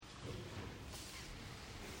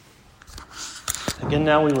Again,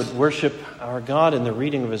 now we would worship our God in the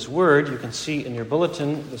reading of His Word. You can see in your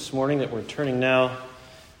bulletin this morning that we're turning now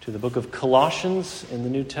to the book of Colossians in the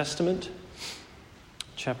New Testament,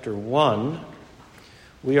 chapter 1.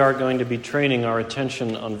 We are going to be training our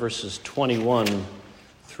attention on verses 21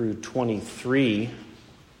 through 23,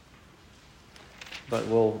 but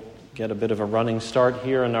we'll get a bit of a running start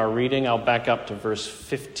here in our reading. I'll back up to verse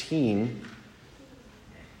 15,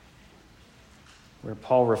 where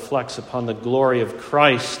Paul reflects upon the glory of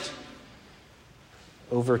Christ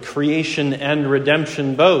over creation and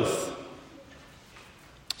redemption both.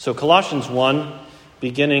 So Colossians 1,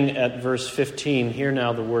 beginning at verse 15, hear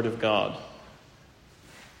now the word of God.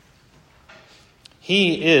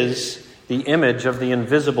 He is the image of the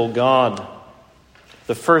invisible God,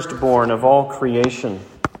 the firstborn of all creation.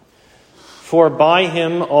 For by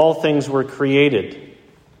him all things were created,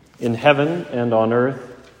 in heaven and on earth,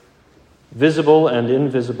 visible and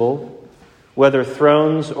invisible, whether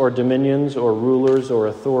thrones or dominions or rulers or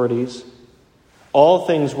authorities. All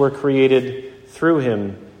things were created through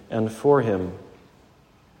him and for him.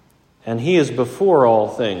 And he is before all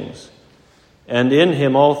things, and in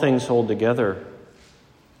him all things hold together.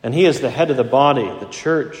 And he is the head of the body, the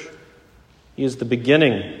church. He is the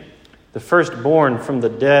beginning, the firstborn from the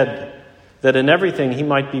dead, that in everything he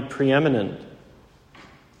might be preeminent.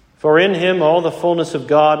 For in him all the fullness of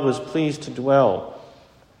God was pleased to dwell,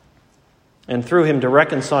 and through him to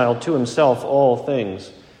reconcile to himself all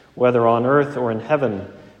things, whether on earth or in heaven,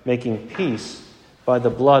 making peace by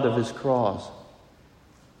the blood of his cross.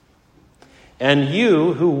 And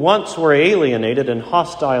you, who once were alienated and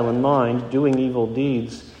hostile in mind, doing evil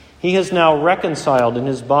deeds, he has now reconciled in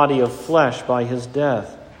his body of flesh by his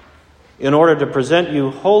death, in order to present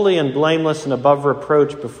you holy and blameless and above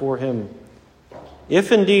reproach before him.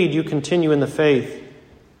 If indeed you continue in the faith,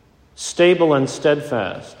 stable and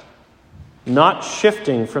steadfast, not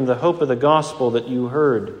shifting from the hope of the gospel that you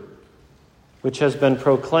heard, which has been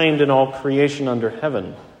proclaimed in all creation under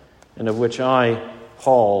heaven, and of which I,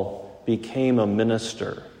 Paul, became a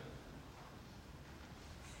minister.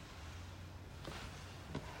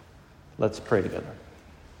 Let's pray together.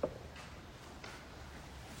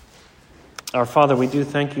 Our Father, we do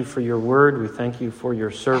thank you for your word. We thank you for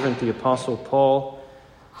your servant, the Apostle Paul.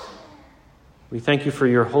 We thank you for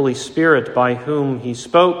your Holy Spirit by whom he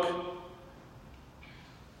spoke.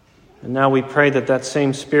 And now we pray that that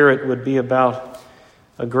same Spirit would be about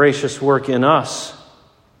a gracious work in us,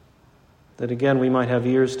 that again we might have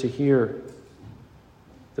ears to hear,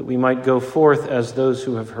 that we might go forth as those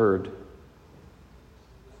who have heard.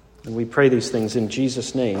 And we pray these things in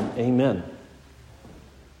Jesus' name. Amen.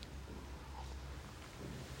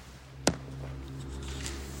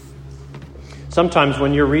 Sometimes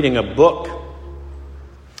when you're reading a book,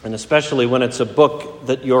 and especially when it's a book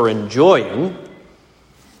that you're enjoying,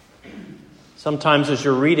 sometimes as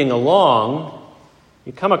you're reading along,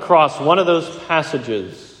 you come across one of those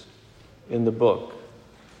passages in the book.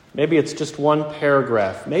 Maybe it's just one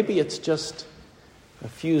paragraph. Maybe it's just a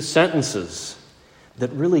few sentences that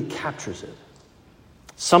really captures it.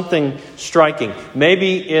 Something striking.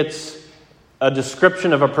 Maybe it's a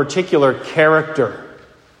description of a particular character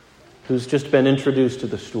who's just been introduced to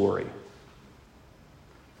the story.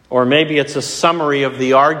 Or maybe it's a summary of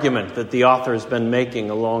the argument that the author has been making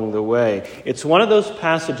along the way. It's one of those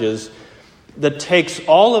passages that takes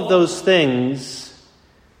all of those things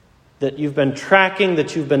that you've been tracking,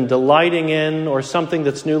 that you've been delighting in, or something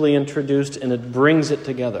that's newly introduced, and it brings it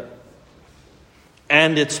together.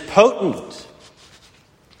 And it's potent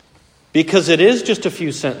because it is just a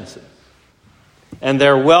few sentences. And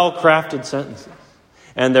they're well-crafted sentences.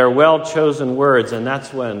 And they're well-chosen words, and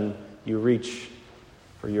that's when you reach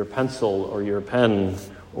for your pencil or your pen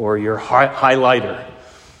or your highlighter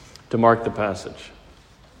to mark the passage.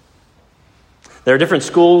 There are different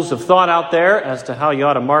schools of thought out there as to how you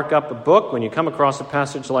ought to mark up a book when you come across a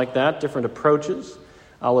passage like that, different approaches.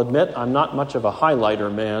 I'll admit I'm not much of a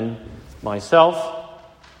highlighter man myself.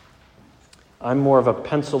 I'm more of a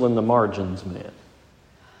pencil in the margins man.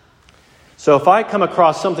 So if I come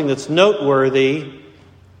across something that's noteworthy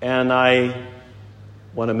and I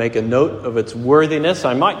want to make a note of its worthiness,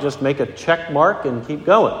 I might just make a check mark and keep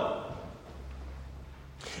going.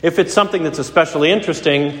 If it's something that's especially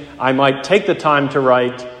interesting, I might take the time to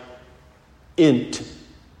write int,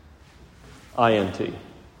 I-N-T,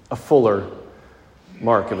 a fuller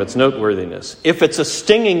mark of its noteworthiness. If it's a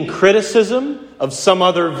stinging criticism of some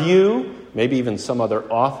other view, maybe even some other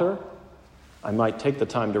author, I might take the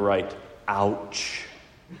time to write ouch.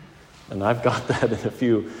 And I've got that in a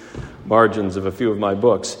few margins of a few of my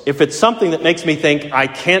books. If it's something that makes me think, I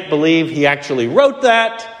can't believe he actually wrote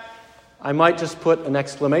that, I might just put an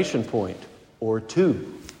exclamation point or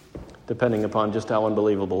two, depending upon just how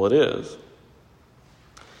unbelievable it is.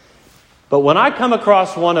 But when I come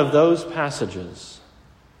across one of those passages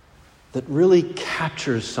that really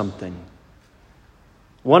captures something,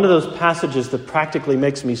 one of those passages that practically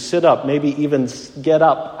makes me sit up, maybe even get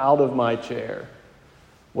up out of my chair,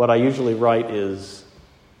 what I usually write is,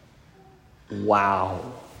 wow.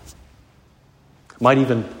 Might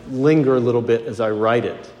even linger a little bit as I write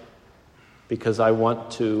it, because I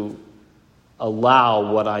want to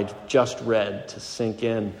allow what I just read to sink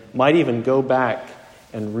in. Might even go back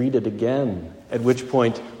and read it again, at which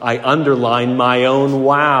point I underline my own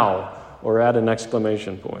wow or add an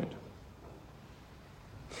exclamation point.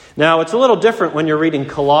 Now, it's a little different when you're reading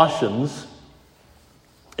Colossians.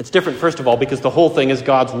 It's different, first of all, because the whole thing is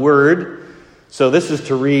God's Word. So this is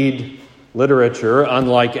to read literature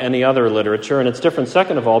unlike any other literature. And it's different,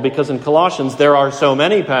 second of all, because in Colossians there are so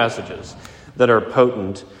many passages that are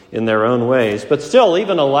potent in their own ways. But still,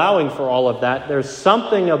 even allowing for all of that, there's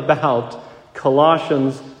something about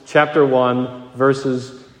Colossians chapter 1,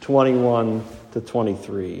 verses 21 to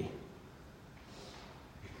 23.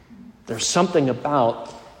 There's something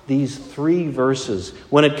about these three verses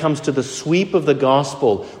when it comes to the sweep of the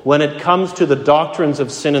gospel, when it comes to the doctrines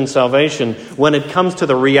of sin and salvation, when it comes to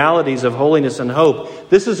the realities of holiness and hope.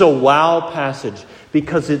 This is a wow passage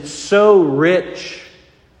because it's so rich.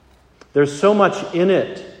 There's so much in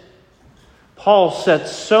it. Paul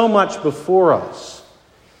sets so much before us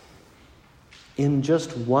in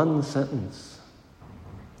just one sentence.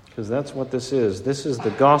 Because that's what this is. This is the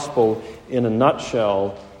gospel in a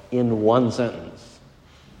nutshell in one sentence.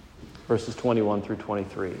 Verses 21 through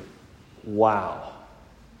 23. Wow.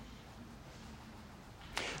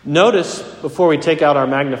 Notice, before we take out our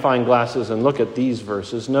magnifying glasses and look at these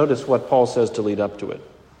verses, notice what Paul says to lead up to it.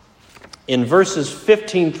 In verses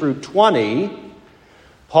 15 through 20,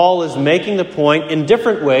 Paul is making the point in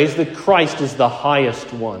different ways that Christ is the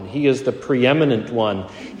highest one. He is the preeminent one.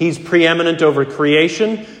 He's preeminent over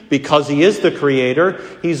creation because he is the creator.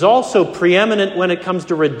 He's also preeminent when it comes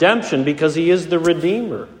to redemption because he is the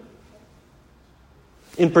redeemer.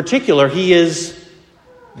 In particular, he is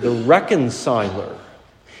the reconciler.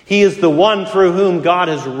 He is the one through whom God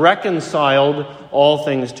has reconciled all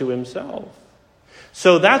things to himself.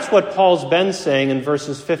 So that's what Paul's been saying in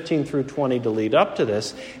verses 15 through 20 to lead up to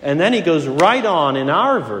this. And then he goes right on in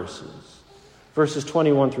our verses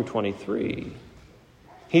 21 through 23.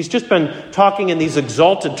 He's just been talking in these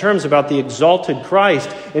exalted terms about the exalted Christ,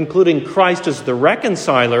 including Christ as the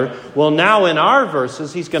reconciler. Well, now in our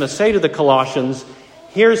verses, he's going to say to the Colossians,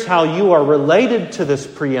 here's how you are related to this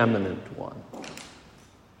preeminent one.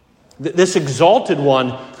 This exalted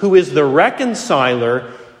one who is the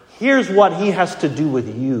reconciler. Here's what he has to do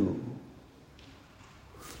with you.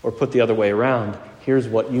 Or put the other way around, here's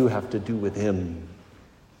what you have to do with him.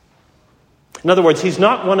 In other words, he's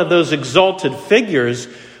not one of those exalted figures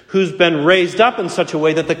who's been raised up in such a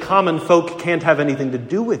way that the common folk can't have anything to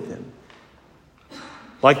do with him.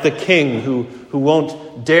 Like the king who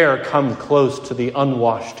won't dare come close to the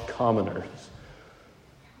unwashed commoners.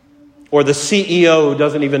 Or the CEO who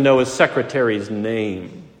doesn't even know his secretary's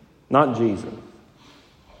name. Not Jesus.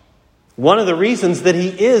 One of the reasons that he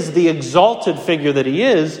is the exalted figure that he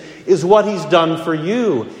is what he's done for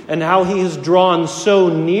you and how he has drawn so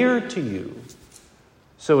near to you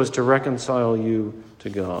so as to reconcile you to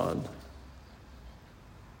God.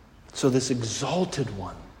 So this exalted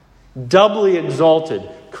one, doubly exalted,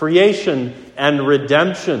 creation and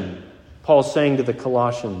redemption, Paul's saying to the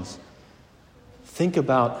Colossians, think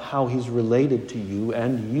about how he's related to you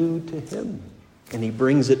and you to him. And he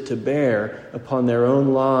brings it to bear upon their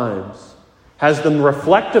own lives, has them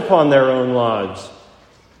reflect upon their own lives,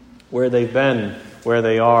 where they've been, where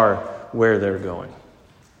they are, where they're going.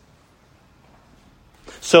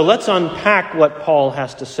 So let's unpack what Paul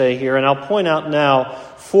has to say here, and I'll point out now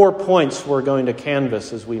 4 points we're going to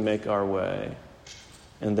canvass as we make our way.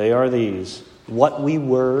 And they are these: what we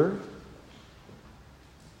were,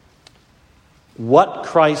 what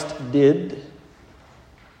Christ did,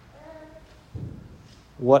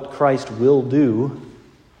 what Christ will do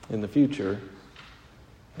in the future,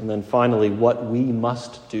 and then finally, what we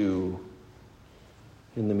must do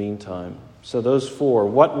in the meantime. So those 4,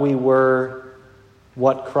 what we were,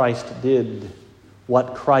 what Christ did,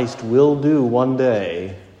 what Christ will do one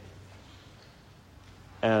day,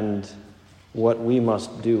 and what we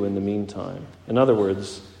must do in the meantime. In other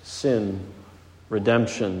words, sin,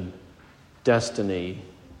 redemption, destiny,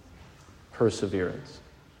 perseverance.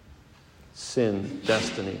 Sin,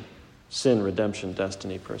 destiny. Sin, redemption,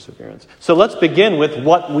 destiny, perseverance. So let's begin with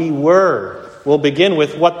what we were. we'll begin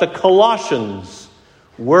with what the Colossians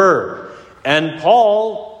were. And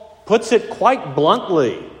Paul puts it quite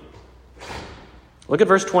bluntly. Look at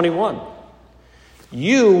verse 21.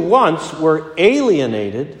 You once were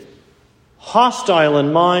alienated, hostile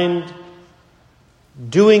in mind,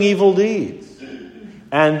 doing evil deeds.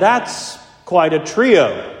 And that's quite a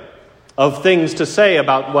trio of things to say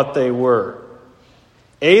about what they were.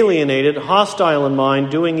 Alienated, hostile in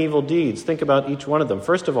mind, doing evil deeds. Think about each one of them.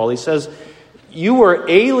 First of all, he says, you were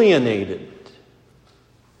alienated.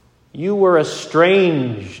 You were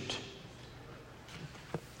estranged.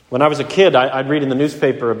 When I was a kid, I'd read in the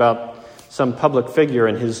newspaper about some public figure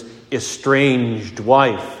and his estranged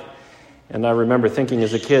wife. And I remember thinking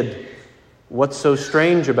as a kid, what's so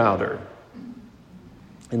strange about her?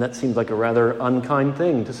 And that seemed like a rather unkind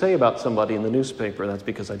thing to say about somebody in the newspaper. That's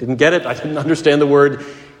because I didn't get it. I didn't understand the word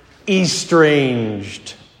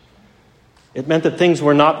estranged. It meant that things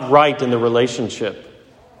were not right in the relationship.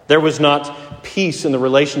 There was not peace in the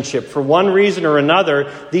relationship. For one reason or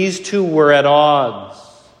another, these two were at odds.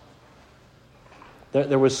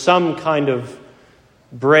 There was some kind of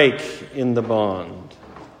break in the bond.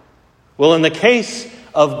 Well, in the case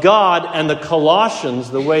of God and the Colossians,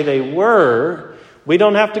 the way they were, we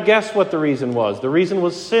don't have to guess what the reason was. The reason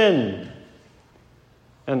was sin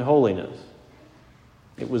and holiness.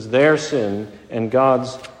 It was their sin and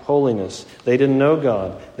God's holiness. They didn't know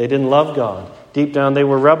God. They didn't love God. Deep down, they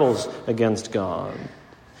were rebels against God.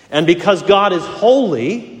 And because God is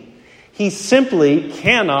holy, He simply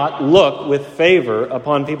cannot look with favor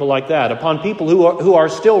upon people like that, upon people who are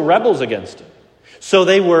still rebels against Him. So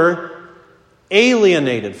they were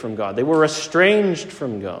alienated from God. They were estranged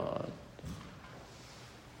from God.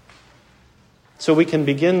 So we can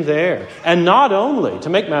begin there. And not only, to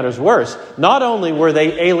make matters worse, not only were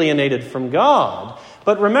they alienated from God,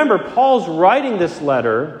 but remember, Paul's writing this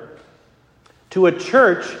letter to a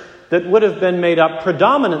church that would have been made up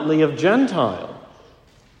predominantly of Gentiles.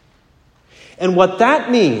 And what that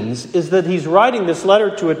means is that he's writing this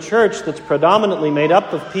letter to a church that's predominantly made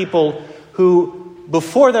up of people who,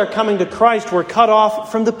 before their coming to Christ, were cut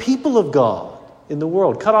off from the people of God in the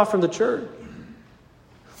world, cut off from the church.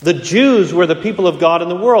 The Jews were the people of God in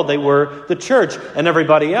the world. They were the church. And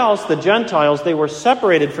everybody else, the Gentiles, they were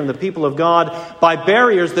separated from the people of God by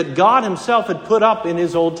barriers that God Himself had put up in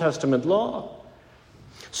His Old Testament law.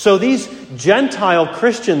 So these Gentile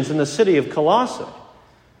Christians in the city of Colossae,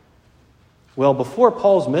 well, before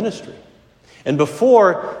Paul's ministry, and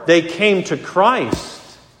before they came to Christ,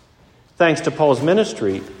 thanks to Paul's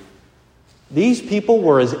ministry, these people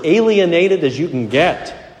were as alienated as you can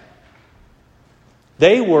get.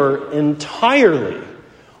 They were entirely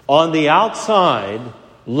on the outside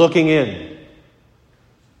looking in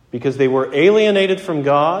because they were alienated from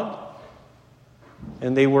God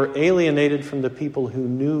and they were alienated from the people who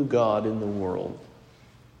knew God in the world.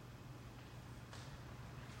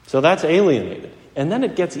 So that's alienated. And then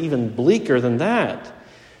it gets even bleaker than that.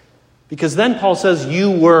 Because then Paul says, you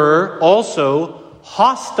were also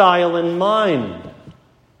hostile in mind.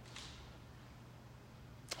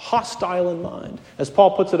 Hostile in mind. As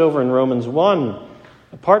Paul puts it over in Romans 1,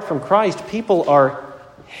 apart from Christ, people are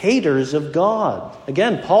haters of God.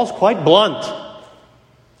 Again, Paul's quite blunt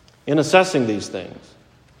in assessing these things.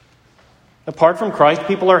 Apart from Christ,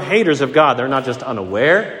 people are haters of God. They're not just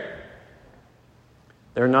unaware.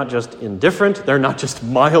 They're not just indifferent. They're not just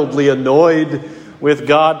mildly annoyed with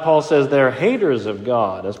God. Paul says they're haters of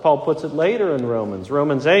God. As Paul puts it later in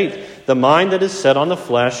Romans 8, the mind that is set on the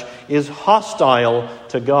flesh is hostile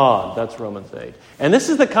to God. That's Romans 8. And this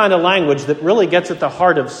is the kind of language that really gets at the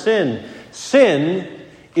heart of sin. Sin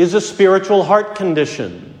is a spiritual heart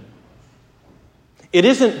condition. It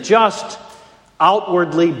isn't just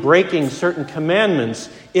outwardly breaking certain commandments.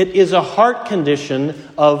 It is a heart condition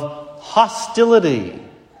of hostility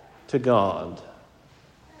to God.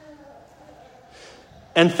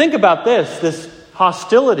 And think about this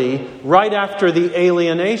hostility right after the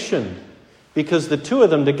alienation. Because the two of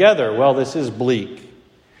them together, well, this is bleak.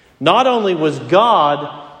 Not only was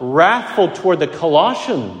God wrathful toward the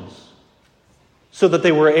Colossians so that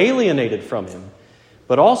they were alienated from Him,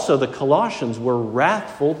 but also the Colossians were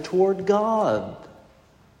wrathful toward God.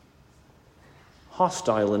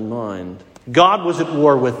 Hostile in mind. God was at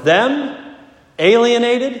war with them,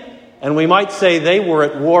 alienated, and we might say they were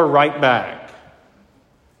at war right back.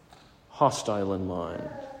 Hostile in mind.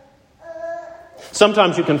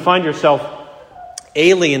 Sometimes you can find yourself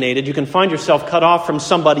alienated. You can find yourself cut off from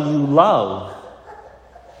somebody you love.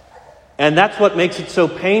 And that's what makes it so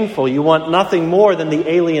painful. You want nothing more than the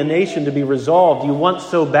alienation to be resolved. You want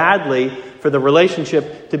so badly for the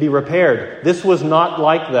relationship to be repaired. This was not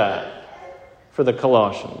like that. for the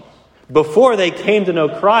Colossians. Before they came to know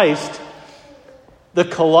Christ, the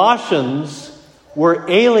Colossians were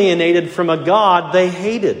alienated from a God they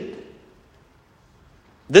hated.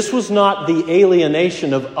 This was not the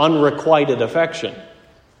alienation of unrequited affection.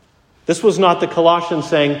 This was not the Colossians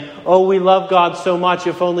saying, "Oh, we love God so much,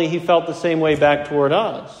 if only he felt the same way back toward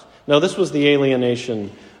us." No, this was the alienation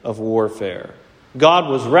of warfare. God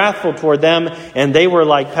was wrathful toward them, and they were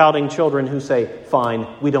like pouting children who say, "Fine,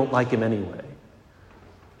 we don't like him anyway.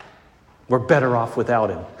 We're better off without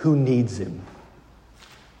him. Who needs him?"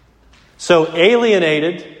 So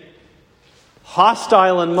alienated,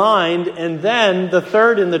 hostile in mind, and then the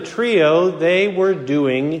third in the trio, they were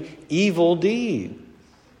doing evil deeds.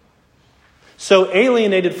 So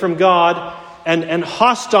alienated from God and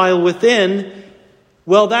hostile within,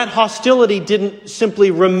 well, that hostility didn't simply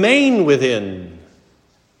remain within.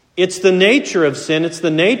 It's the nature of sin, it's the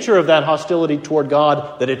nature of that hostility toward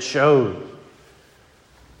God that it shows.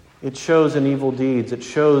 It shows in evil deeds. It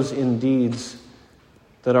shows in deeds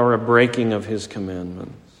that are a breaking of his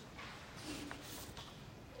commandments.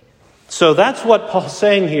 So that's what Paul's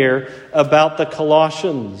saying here about the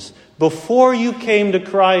Colossians. Before you came to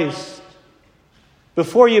Christ,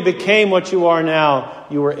 before you became what you are now,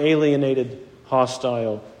 you were alienated,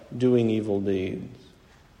 hostile, doing evil deeds.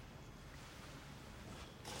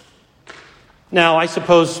 Now, I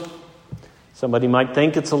suppose somebody might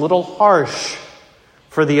think it's a little harsh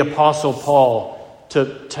for the Apostle Paul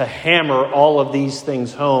to hammer all of these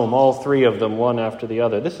things home, all three of them, one after the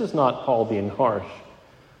other. This is not Paul being harsh.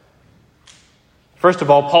 First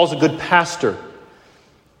of all, Paul's a good pastor.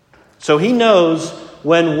 So he knows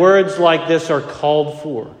when words like this are called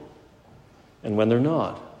for and when they're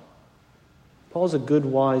not. Paul's a good,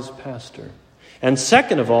 wise pastor. And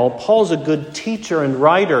second of all, Paul's a good teacher and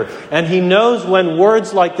writer, and he knows when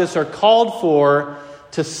words like this are called for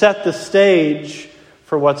to set the stage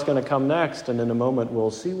for what's going to come next. And in a moment,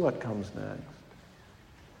 we'll see what comes next.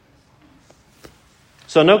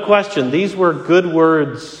 So no question, these were good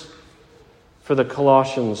words for the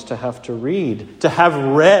Colossians to have to read, to have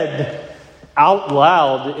read out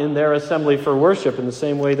loud in their assembly for worship in the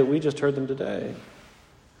same way that we just heard them today.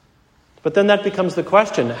 But then that becomes the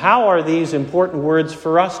question, how are these important words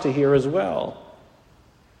for us to hear as well?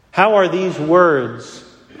 How are these words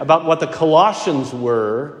about what the Colossians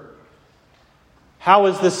were, how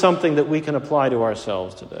is this something that we can apply to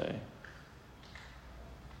ourselves today?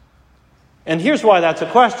 And here's why that's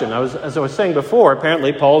a question. As I was saying before,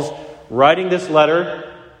 apparently Paul's writing this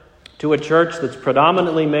letter to a church that's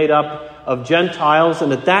predominantly made up of Gentiles,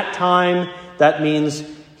 and at that time, that means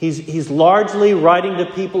he's largely writing to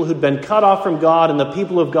people who'd been cut off from God and the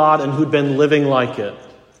people of God and who'd been living like it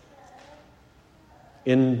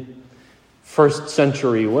in first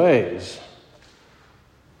century ways.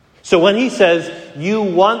 So when he says, you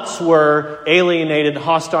once were alienated,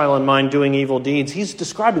 hostile in mind, doing evil deeds, he's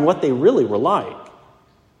describing what they really were like.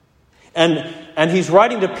 And he's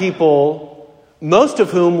writing to people, most of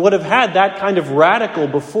whom would have had that kind of radical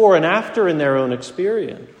before and after in their own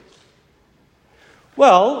experience.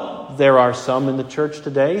 Well, there are some in the church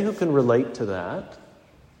today who can relate to that.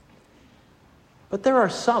 But there are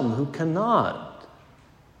some who cannot.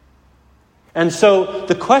 And so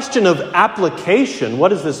the question of application, what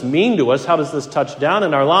does this mean to us? How does this touch down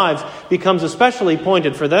in our lives? Becomes especially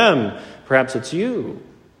pointed for them. Perhaps it's you.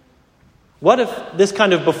 What if this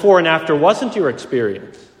kind of before and after wasn't your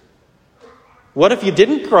experience? What if you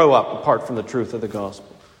didn't grow up apart from the truth of the gospel?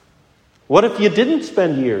 What if you didn't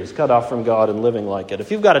spend years cut off from God and living like it?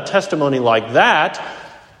 If you've got a testimony like that,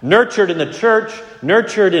 nurtured in the church,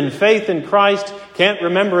 nurtured in faith in Christ, can't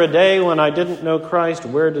remember a day when I didn't know Christ,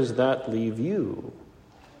 where does that leave you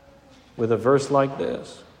with a verse like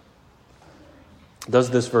this? Does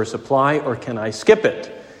this verse apply, or can I skip it?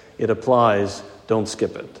 It applies. Don't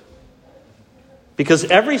skip it. Because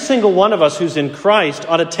every single one of us who's in Christ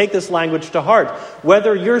ought to take this language to heart,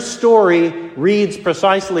 whether your story reads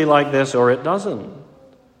precisely like this or it doesn't.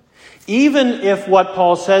 Even if what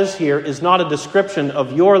Paul says here is not a description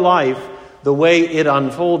of your life the way it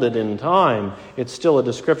unfolded in time, it's still a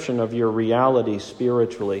description of your reality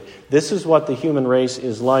spiritually. This is what the human race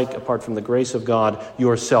is like apart from the grace of God,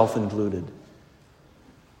 yourself included.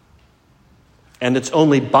 And it's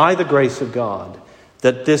only by the grace of God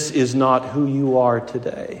that this is not who you are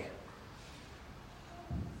today.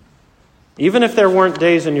 Even if there weren't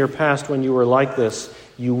days in your past when you were like this,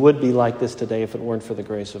 you would be like this today if it weren't for the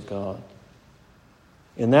grace of God.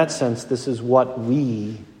 In that sense, this is what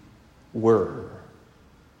we were.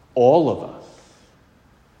 All of us.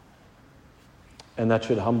 And that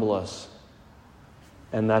should humble us.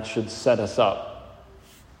 And that should set us up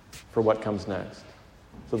for what comes next.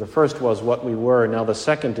 So the first was what we were. Now the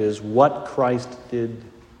second is what Christ did.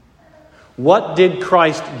 What did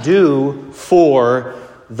Christ do for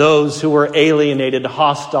those who were alienated,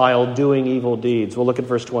 hostile, doing evil deeds? We'll look at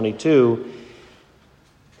verse 22.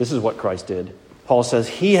 This is what Christ did. Paul says,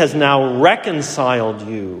 He has now reconciled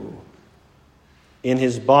you in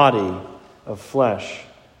His body of flesh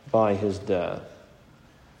by His death.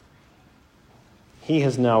 He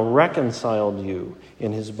has now reconciled you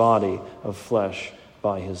in His body of flesh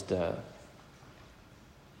by His death.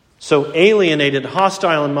 So alienated,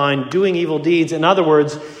 hostile in mind, doing evil deeds, in other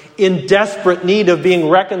words, in desperate need of being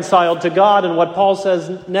reconciled to God. And what Paul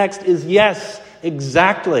says next is yes,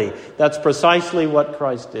 exactly. That's precisely what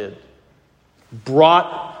Christ did.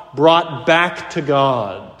 Brought back to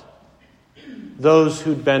God those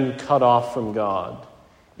who'd been cut off from God,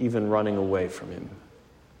 even running away from Him.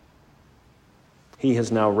 He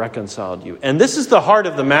has now reconciled you. And this is the heart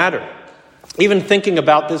of the matter. Even thinking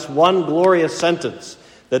about this one glorious sentence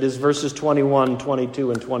that is verses 21,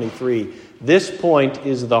 22, and 23. This point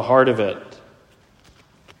is the heart of it.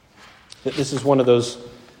 This is one of those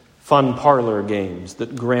fun parlor games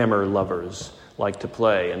that grammar lovers like to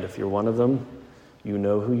play. And if you're one of them, you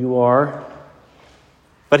know who you are.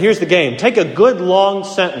 But here's the game. Take a good long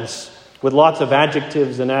sentence with lots of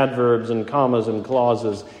adjectives and adverbs and commas and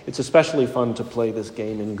clauses. It's especially fun to play this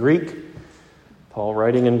game in Greek. Paul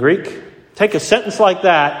writing in Greek. Take a sentence like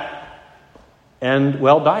that and,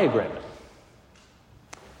 diagram it.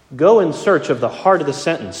 Go in search of the heart of the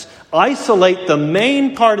sentence. Isolate the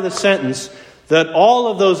main part of the sentence that all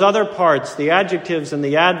of those other parts, the adjectives and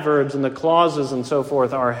the adverbs and the clauses and so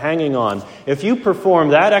forth, are hanging on. If you perform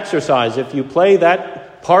that exercise, if you play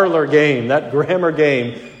that parlor game, that grammar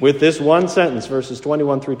game with this one sentence, verses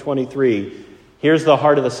 21 through 23, here's the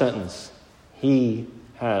heart of the sentence. He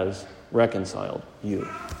has reconciled you.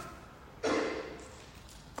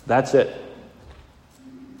 That's it.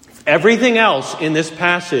 Everything else in this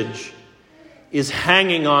passage is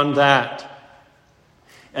hanging on that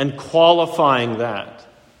and qualifying that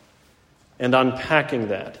and unpacking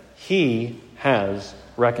that. He has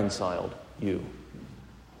reconciled you.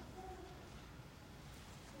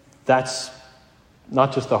 That's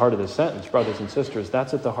not just the heart of the sentence, brothers and sisters.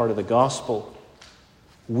 That's at the heart of the gospel.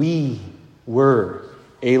 We were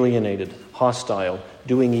alienated, hostile,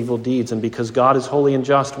 doing evil deeds. And because God is holy and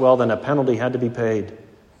just, then a penalty had to be paid.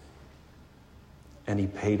 And He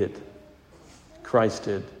paid it. Christ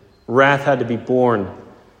did. Wrath had to be borne.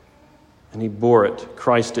 And He bore it.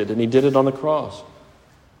 Christ did. And He did it on the cross.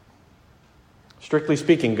 Strictly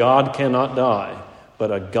speaking, God cannot die,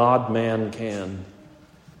 but a God-man can.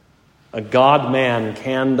 A God-man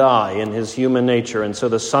can die in his human nature. And so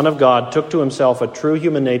the Son of God took to Himself a true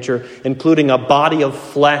human nature, including a body of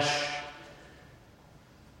flesh.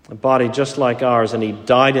 A body just like ours, and He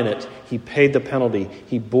died in it. He paid the penalty.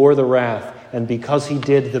 He bore the wrath. And because He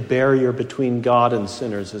did, the barrier between God and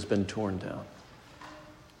sinners has been torn down.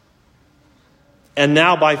 And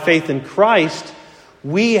now by faith in Christ,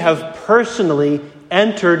 we have personally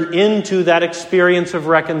entered into that experience of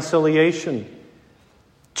reconciliation.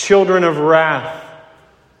 Children of wrath,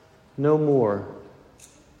 no more.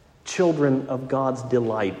 Children of God's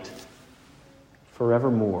delight,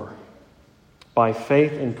 forevermore. By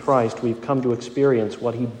faith in Christ, we've come to experience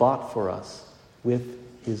what He bought for us with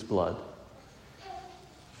His blood.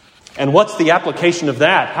 And what's the application of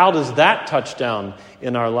that? How does that touch down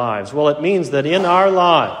in our lives? Well, it means that in our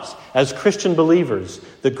lives, as Christian believers,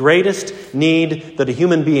 the greatest need that a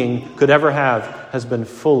human being could ever have has been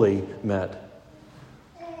fully met.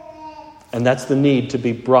 And that's the need to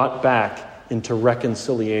be brought back into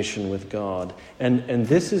reconciliation with God. And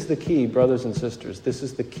this is the key, brothers and sisters. This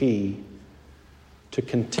is the key to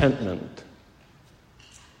contentment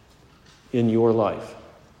in your life.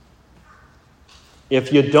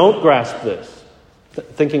 If you don't grasp this,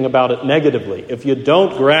 thinking about it negatively, if you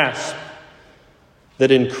don't grasp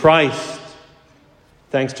that in Christ,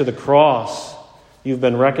 thanks to the cross, you've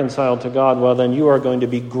been reconciled to God, then you are going to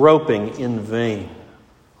be groping in vain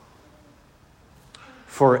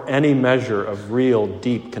for any measure of real,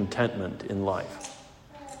 deep contentment in life.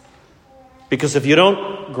 Because if you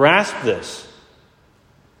don't grasp this,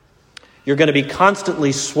 you're going to be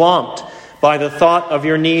constantly swamped by the thought of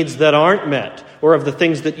your needs that aren't met, or of the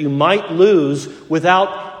things that you might lose,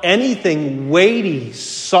 without anything weighty,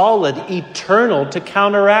 solid, eternal to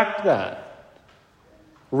counteract that.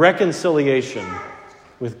 Reconciliation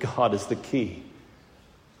with God is the key.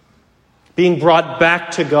 Being brought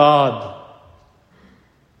back to God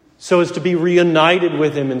so as to be reunited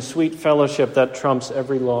with Him in sweet fellowship that trumps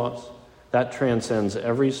every loss. That transcends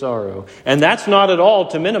every sorrow. And that's not at all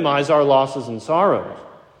to minimize our losses and sorrows.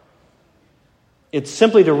 It's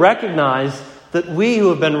simply to recognize that we who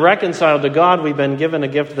have been reconciled to God, we've been given a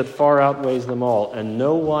gift that far outweighs them all. And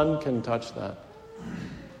no one can touch that.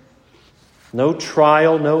 No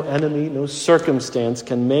trial, no enemy, no circumstance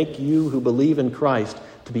can make you who believe in Christ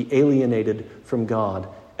to be alienated from God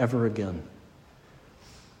ever again.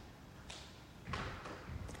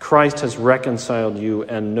 Christ has reconciled you,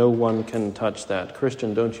 and no one can touch that.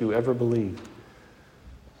 Christian, don't you ever believe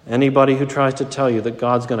anybody who tries to tell you that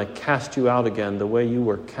God's going to cast you out again the way you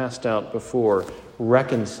were cast out before,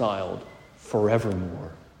 reconciled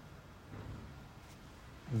forevermore.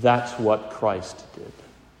 That's what Christ did.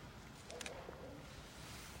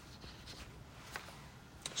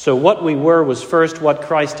 So what we were was first, what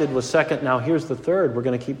Christ did was second. Now here's the third. We're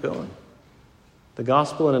going to keep going. The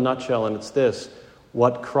gospel in a nutshell, and it's this: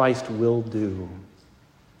 what Christ will do.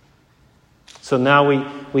 So now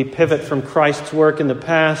we pivot from Christ's work in the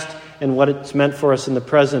past and what it's meant for us in the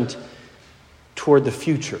present toward the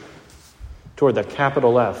future, toward the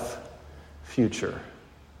capital F, future.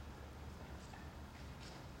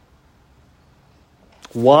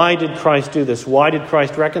 Why did Christ do this? Why did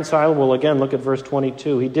Christ reconcile? Well, again, look at verse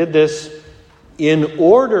 22. He did this in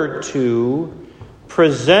order to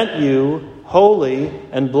present you holy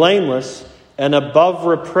and blameless and above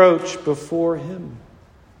reproach before Him.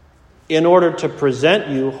 In order to present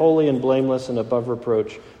you holy and blameless and above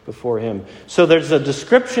reproach before Him. So there's a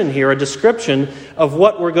description here, a description of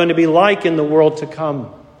what we're going to be like in the world to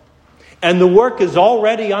come. And the work is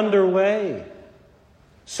already underway,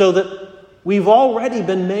 so that we've already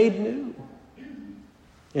been made new.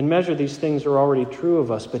 In measure, these things are already true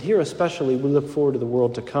of us. But here especially, we look forward to the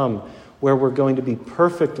world to come, where we're going to be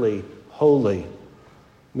perfectly holy,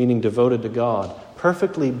 meaning devoted to God,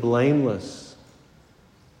 perfectly blameless,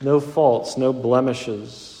 no faults, no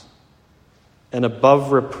blemishes, and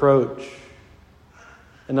above reproach.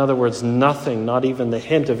 In other words, nothing, not even the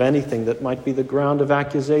hint of anything that might be the ground of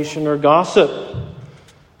accusation or gossip.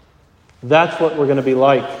 That's what we're going to be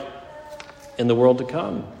like in the world to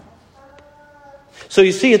come. So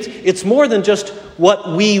you see, it's more than just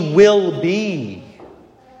what we will be.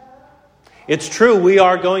 It's true, we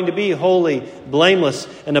are going to be holy, blameless,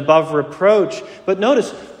 and above reproach. But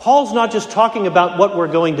notice, Paul's not just talking about what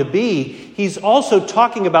we're going to be. He's also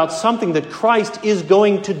talking about something that Christ is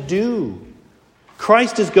going to do.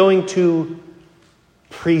 Christ is going to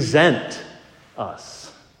present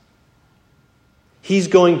us. He's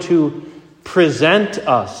going to present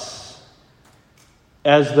us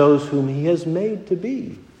as those whom He has made to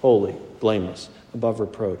be holy, blameless, above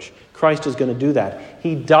reproach. Christ is going to do that.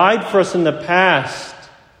 He died for us in the past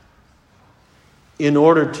in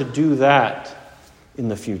order to do that in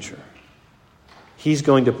the future. He's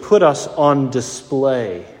going to put us on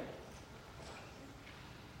display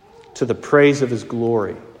to the praise of His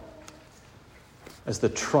glory as the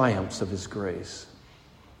triumphs of His grace.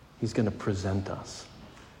 He's going to present us.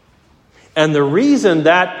 And the reason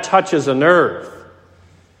that touches a nerve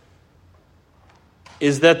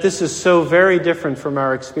is that this is so very different from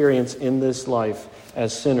our experience in this life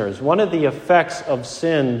as sinners. One of the effects of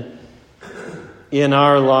sin in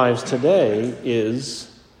our lives today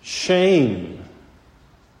is shame.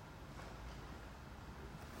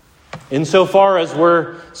 Insofar as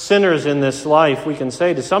we're sinners in this life, we can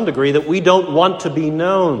say to some degree that we don't want to be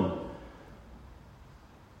known.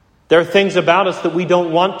 There are things about us that we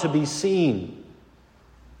don't want to be seen.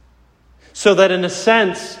 So that in a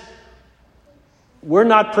sense, we're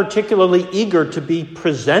not particularly eager to be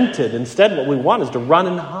presented. Instead, what we want is to run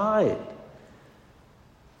and hide.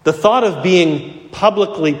 The thought of being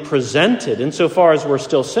publicly presented, insofar as we're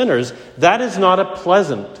still sinners, that is not a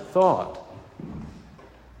pleasant thought.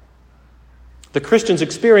 The Christian's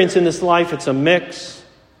experience in this life, it's a mix.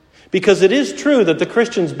 Because it is true that the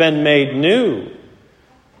Christian's been made new.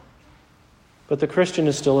 But the Christian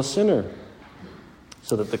is still a sinner.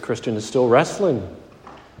 So that the Christian is still wrestling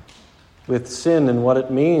with sin and what it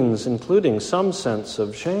means, including some sense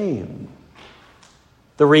of shame.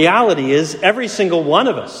 The reality is, every single one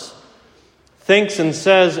of us thinks and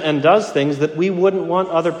says and does things that we wouldn't want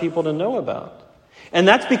other people to know about. And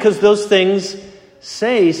that's because those things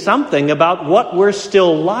say something about what we're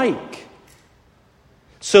still like.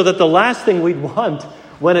 So that the last thing we'd want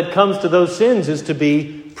when it comes to those sins is to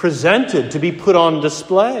be presented, to be put on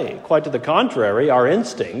display. Quite to the contrary, our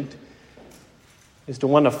instinct is to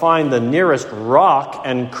want to find the nearest rock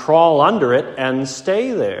and crawl under it and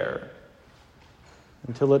stay there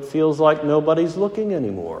until it feels like nobody's looking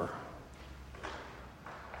anymore.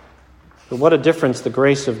 But what a difference the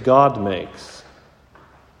grace of God makes.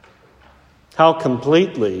 how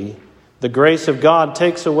completely the grace of God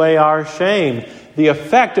takes away our shame. The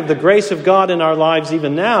effect of the grace of God in our lives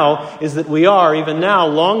even now is that we are, even now,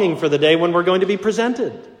 longing for the day when we're going to be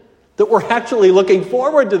presented. That we're actually looking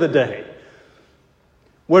forward to the day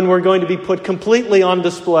when we're going to be put completely on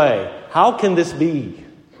display. How can this be?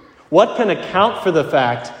 What can account for the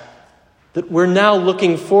fact that we're now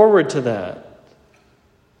looking forward to that?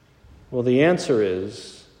 Well, the answer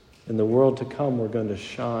is, in the world to come, we're going to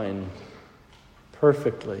shine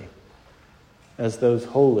perfectly as those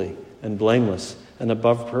holy and blameless and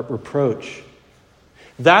above reproach.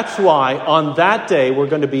 That's why on that day we're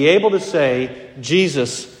going to be able to say,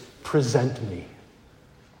 Jesus, present me.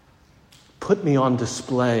 Put me on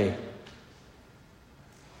display.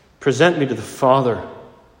 Present me to the Father.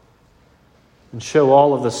 And show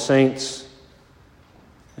all of the saints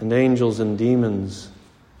and angels and demons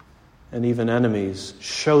and even enemies.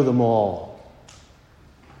 Show them all,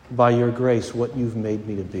 by your grace, what you've made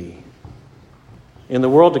me to be. In the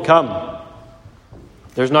world to come,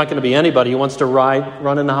 there's not going to be anybody who wants to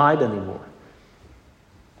run and hide anymore.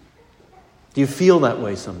 Do you feel that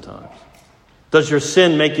way sometimes? Does your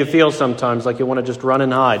sin make you feel sometimes like you want to just run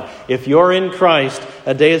and hide? If you're in Christ,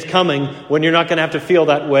 a day is coming when you're not going to have to feel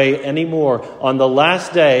that way anymore. On the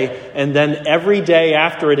last day, and then every day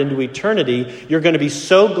after it into eternity, you're going to be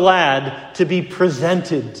so glad to be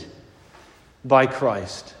presented by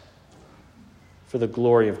Christ for the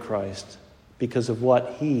glory of Christ, because of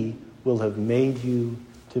what He will have made you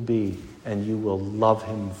to be, and you will love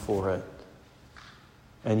Him for it.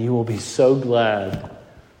 And you will be so glad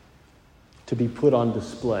to be put on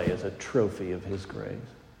display as a trophy of His grace.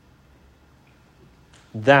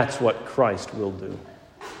 That's what Christ will do.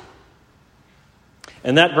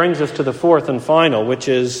 And that brings us to the fourth and final, which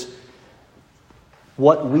is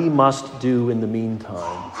what we must do in the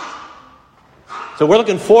meantime. So we're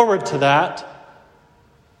looking forward to that.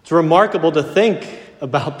 It's remarkable to think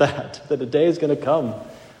about that a day is going to come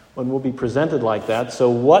when we'll be presented like that. So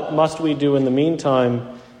what must we do in the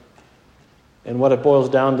meantime? And what it boils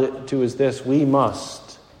down to is this: we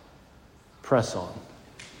must press on.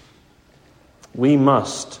 We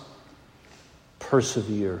must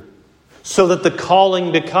persevere. So that the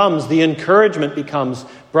calling becomes, the encouragement becomes,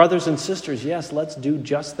 brothers and sisters, yes, let's do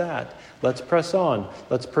just that. Let's press on.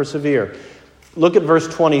 Let's persevere. Look at verse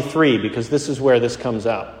 23, because this is where this comes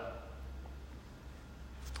out.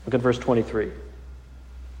 Look at verse 23.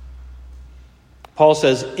 Paul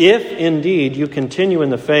says, if indeed you continue in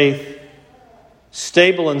the faith,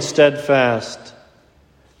 stable and steadfast,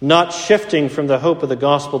 not shifting from the hope of the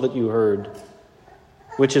gospel that you heard,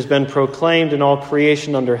 which has been proclaimed in all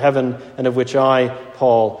creation under heaven, and of which I,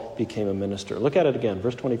 Paul, became a minister. Look at it again,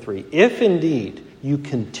 verse 23. If indeed you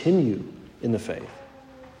continue in the faith,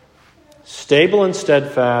 stable and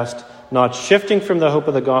steadfast, not shifting from the hope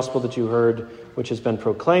of the gospel that you heard, which has been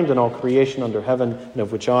proclaimed in all creation under heaven, and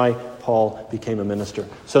of which I, Paul, became a minister.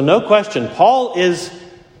 So no question, Paul is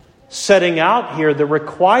setting out here the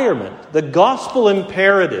requirement, the gospel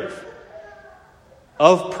imperative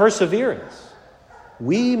of perseverance.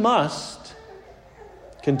 We must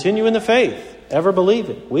continue in the faith, ever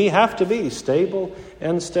believing. We have to be stable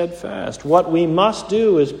and steadfast. What we must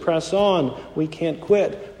do is press on. We can't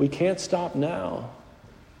quit. We can't stop now.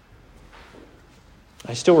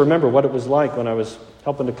 I still remember what it was like when I was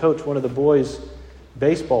helping to coach one of the boys'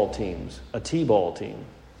 baseball teams, a T-ball team,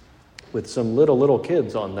 with some little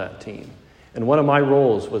kids on that team. And one of my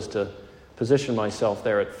roles was to position myself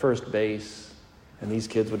there at first base, and these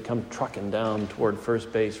kids would come trucking down toward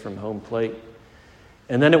first base from home plate.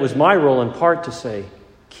 And then it was my role in part to say,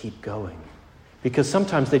 keep going. Because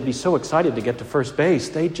sometimes they'd be so excited to get to first base,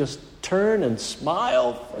 they'd just turn and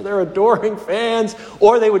smile for their adoring fans,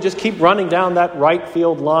 or they would just keep running down that right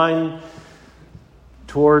field line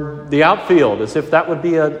toward the outfield, as if that would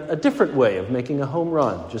be a different way of making a home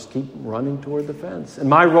run. Just keep running toward the fence. And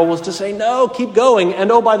my role was to say, no, keep going.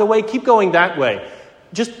 And oh, by the way, keep going that way.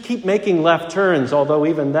 Just keep making left turns, although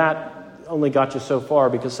even that only got you so far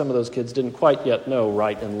because some of those kids didn't quite yet know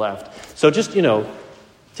right and left. So just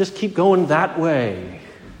keep going that way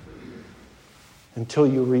until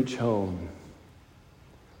you reach home.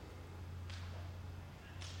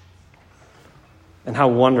 And how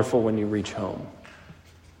wonderful when you reach home.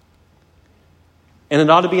 And it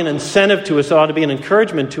ought to be an incentive to us, it ought to be an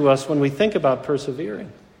encouragement to us when we think about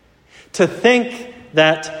persevering. To think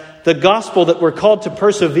that the gospel that we're called to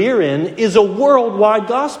persevere in is a worldwide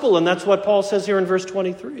gospel, and that's what Paul says here in verse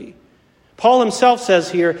 23. Paul himself says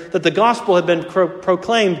here that the gospel had been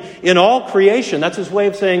proclaimed in all creation. That's his way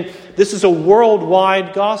of saying this is a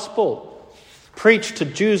worldwide gospel. preached to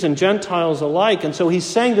Jews and Gentiles alike. And so he's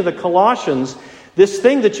saying to the Colossians, this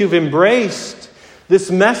thing that you've embraced, this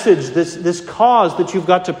message, this cause that you've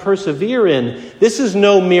got to persevere in, this is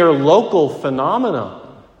no mere local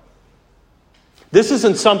phenomenon. This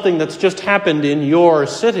isn't something that's just happened in your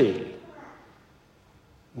city.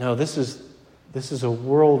 No, this is a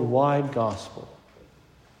worldwide gospel.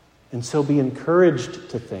 And so be encouraged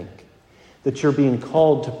to think that you're being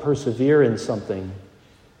called to persevere in something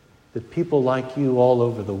that people like you all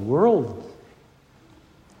over the world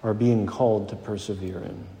are being called to persevere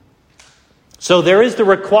in. So there is the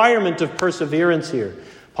requirement of perseverance here.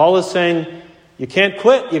 Paul is saying, you can't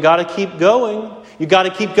quit. You got to keep going. You got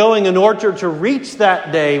to keep going in order to reach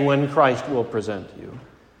that day when Christ will present you.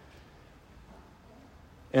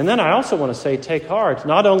 And then I also want to say, take heart.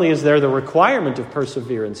 Not only is there the requirement of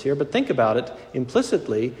perseverance here, but think about it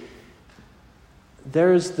implicitly.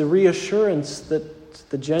 There's the reassurance that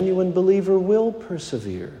the genuine believer will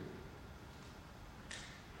persevere.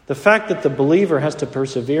 The fact that the believer has to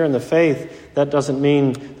persevere in the faith, that doesn't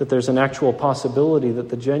mean that there's an actual possibility that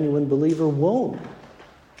the genuine believer won't.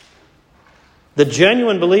 The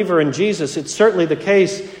genuine believer in Jesus, it's certainly the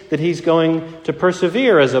case that he's going to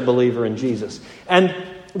persevere as a believer in Jesus. And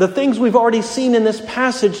the things we've already seen in this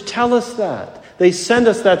passage tell us that. They send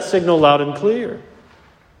us that signal loud and clear.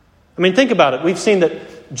 I mean, think about it. We've seen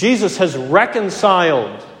that Jesus has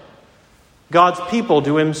reconciled God's people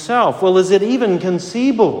to himself. Well, is it even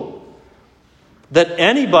conceivable that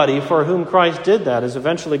anybody for whom Christ did that is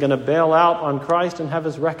eventually going to bail out on Christ and have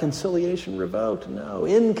his reconciliation revoked? No,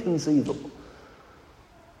 inconceivable.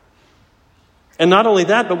 And not only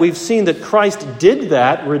that, but we've seen that Christ did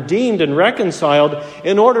that, redeemed and reconciled,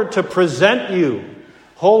 in order to present you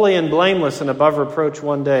holy and blameless and above reproach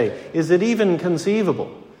one day. Is it even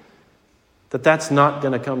conceivable that that's not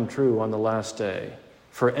going to come true on the last day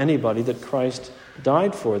for anybody that Christ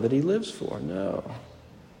died for, that he lives for? No.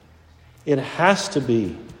 It has to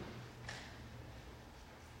be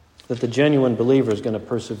that the genuine believer is going to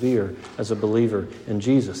persevere as a believer in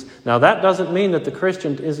Jesus. Now, that doesn't mean that the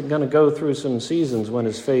Christian isn't going to go through some seasons when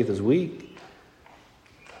his faith is weak,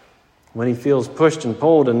 when he feels pushed and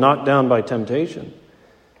pulled and knocked down by temptation.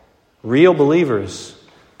 Real believers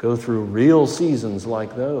go through real seasons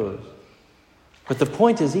like those. But the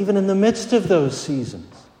point is, even in the midst of those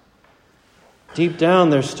seasons, deep down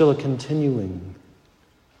there's still a continuing.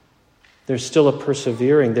 There's still a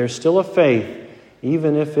persevering. There's still a faith.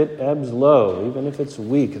 Even if it ebbs low, even if it's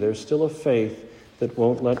weak, there's still a faith that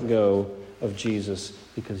won't let go of Jesus,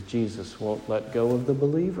 because Jesus won't let go of the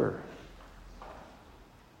believer.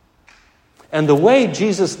 And the way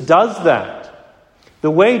Jesus does that,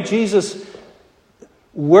 the way Jesus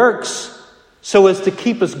works so as to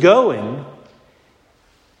keep us going,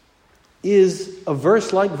 is a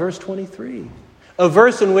verse like verse 23. A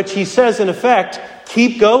verse in which he says, in effect,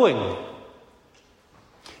 keep going.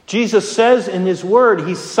 Jesus says in his word,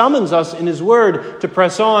 he summons us in his word to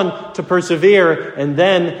press on, to persevere, and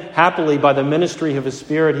then, happily, by the ministry of his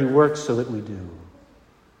Spirit, he works so that we do.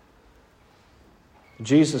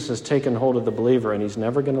 Jesus has taken hold of the believer, and he's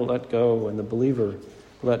never going to let go, and the believer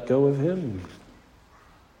let go of him.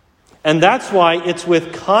 And that's why it's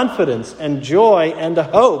with confidence and joy and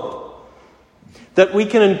hope that we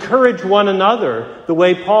can encourage one another the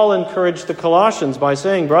way Paul encouraged the Colossians by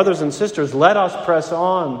saying, brothers and sisters, let us press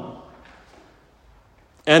on.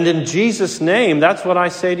 And in Jesus' name, that's what I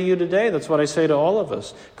say to you today. That's what I say to all of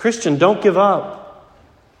us. Christian, don't give up.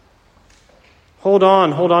 Hold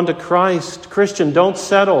on to Christ. Christian, don't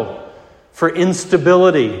settle for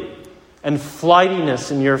instability and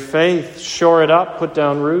flightiness in your faith. Shore it up, put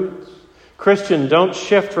down roots. Christian, don't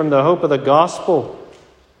shift from the hope of the gospel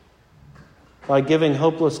by giving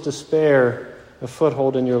hopeless despair a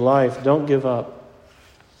foothold in your life. Don't give up,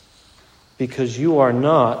 because you are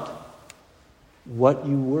not what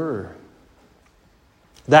you were.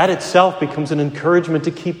 That itself becomes an encouragement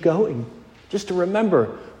to keep going, just to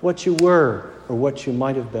remember what you were or what you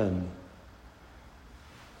might have been.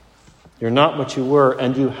 You're not what you were,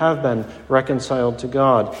 and you have been reconciled to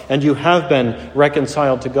God. And you have been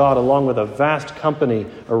reconciled to God along with a vast company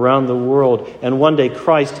around the world. And one day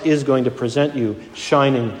Christ is going to present you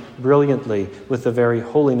shining brilliantly with the very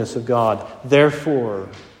holiness of God. Therefore,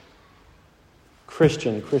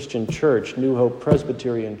 Christian church, New Hope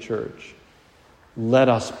Presbyterian Church, let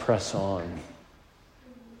us press on.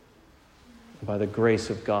 By the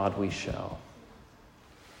grace of God we shall.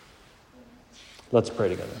 Let's pray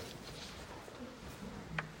together.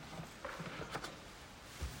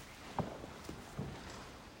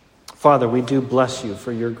 Father, we do bless you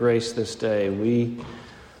for your grace this day. We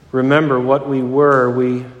remember what we were.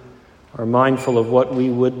 We are mindful of what we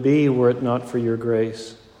would be were it not for your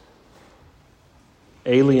grace.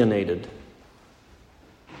 Alienated,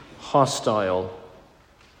 hostile,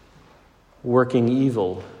 working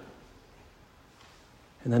evil.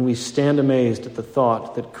 And then we stand amazed at the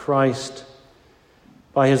thought that Christ,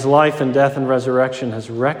 by his life and death and resurrection, has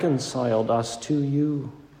reconciled us to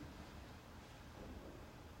you.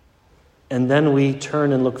 And then we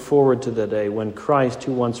turn and look forward to the day when Christ,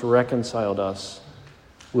 who once reconciled us,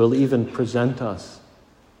 will even present us.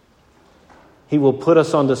 He will put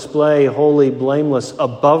us on display, holy, blameless,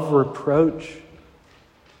 above reproach.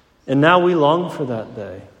 And now we long for that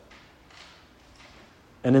day.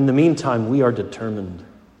 And in the meantime, we are determined.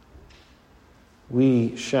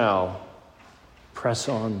 We shall press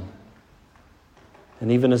on.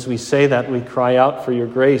 And even as we say that, we cry out for your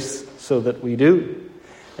grace so that we do.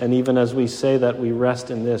 And even as we say that, we rest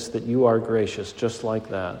in this, that you are gracious just like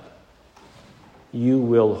that. You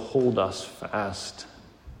will hold us fast.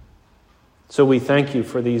 So we thank you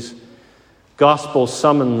for these gospel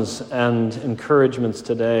summons and encouragements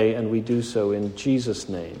today, and we do so in Jesus'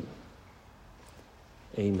 name.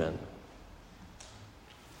 Amen.